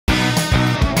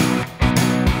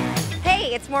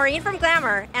Hey, it's Maureen from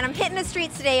Glamour, and I'm hitting the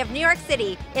streets today of New York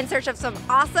City in search of some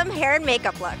awesome hair and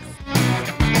makeup looks.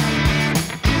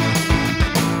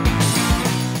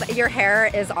 Your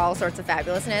hair is all sorts of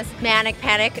fabulousness. Manic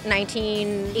Panic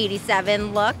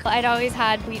 1987 look. I'd always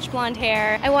had bleach blonde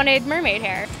hair. I wanted mermaid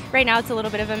hair. Right now it's a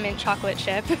little bit of a mint chocolate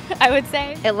chip, I would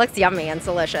say. It looks yummy and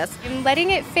delicious. I'm letting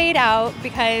it fade out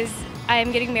because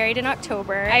I'm getting married in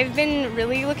October. I've been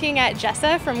really looking at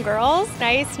Jessa from Girls.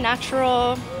 Nice,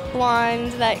 natural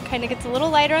blonde that kind of gets a little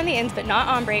lighter on the ends, but not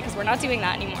ombre because we're not doing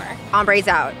that anymore. Ombre's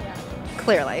out.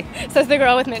 Clearly. Says the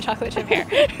girl with mint chocolate chip hair.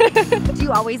 Do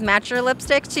you always match your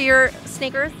lipstick to your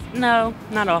sneakers? No,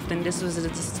 not often. This was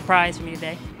a surprise for me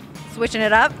today. Switching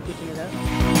it up? Switching it up.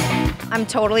 I'm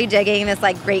totally digging this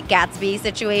like Great Gatsby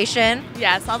situation.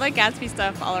 Yes, all the Gatsby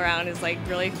stuff all around is like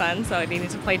really fun, so I needed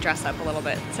to play dress up a little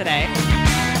bit today.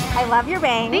 I love your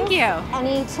bangs. Thank you.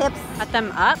 Any tips? Cut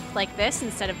them up like this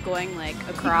instead of going like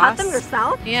You across. cut them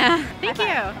yourself? Yeah. Thank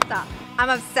you. Stop. I'm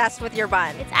obsessed with your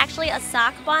bun. It's actually a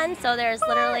sock bun, so there's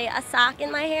literally a sock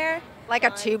in my hair. Like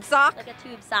a tube sock? Like a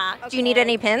tube sock. Do you need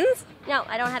any pins? No,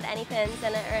 I don't have any pins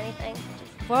in it or anything.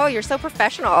 Whoa, you're so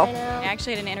professional. I know. I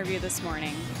actually had an interview this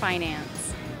morning,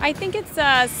 finance. I think it's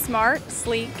smart,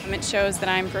 sleek. It shows that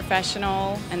I'm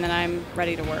professional and that I'm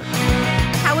ready to work.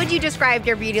 How would you describe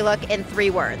your beauty look in 3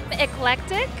 words?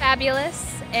 Eclectic,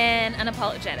 fabulous, and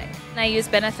unapologetic. And I use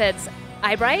Benefit's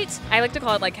Eye Bright. I like to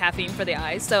call it like caffeine for the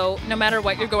eyes. So no matter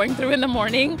what you're going through in the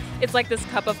morning, it's like this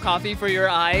cup of coffee for your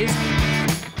eyes.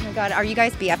 Oh my God, are you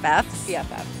guys BFFs?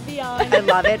 BFF. I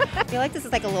love it. I feel like this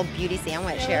is like a little beauty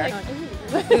sandwich here.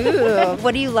 Ooh.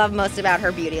 What do you love most about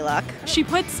her beauty look? She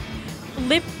puts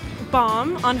lip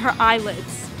balm on her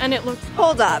eyelids and it looks...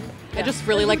 Hold up. I just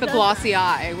really like the glossy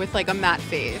eye with like a matte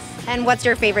face. And what's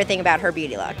your favorite thing about her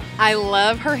beauty look? I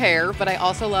love her hair, but I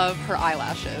also love her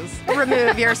eyelashes.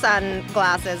 Remove your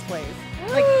sunglasses, please.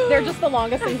 Like, they're just the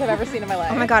longest things I've ever seen in my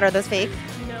life. Oh my God, are those fake?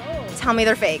 No. Tell me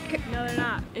they're fake. No, they're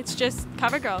not. It's just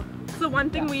CoverGirl. It's the one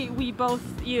thing we both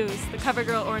use, the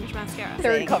CoverGirl Orange Mascara.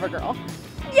 Third CoverGirl.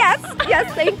 Yes,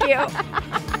 yes, thank you.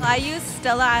 I use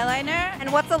Stella eyeliner.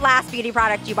 And what's the last beauty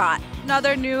product you bought?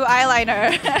 Another new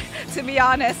eyeliner, to be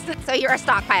honest. So you're a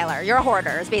stockpiler, you're a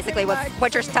hoarder is basically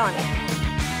what you're telling me.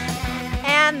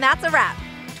 And that's a wrap.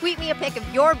 Tweet me a pic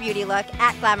of your beauty look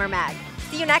at Glamour Mag.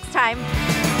 See you next time.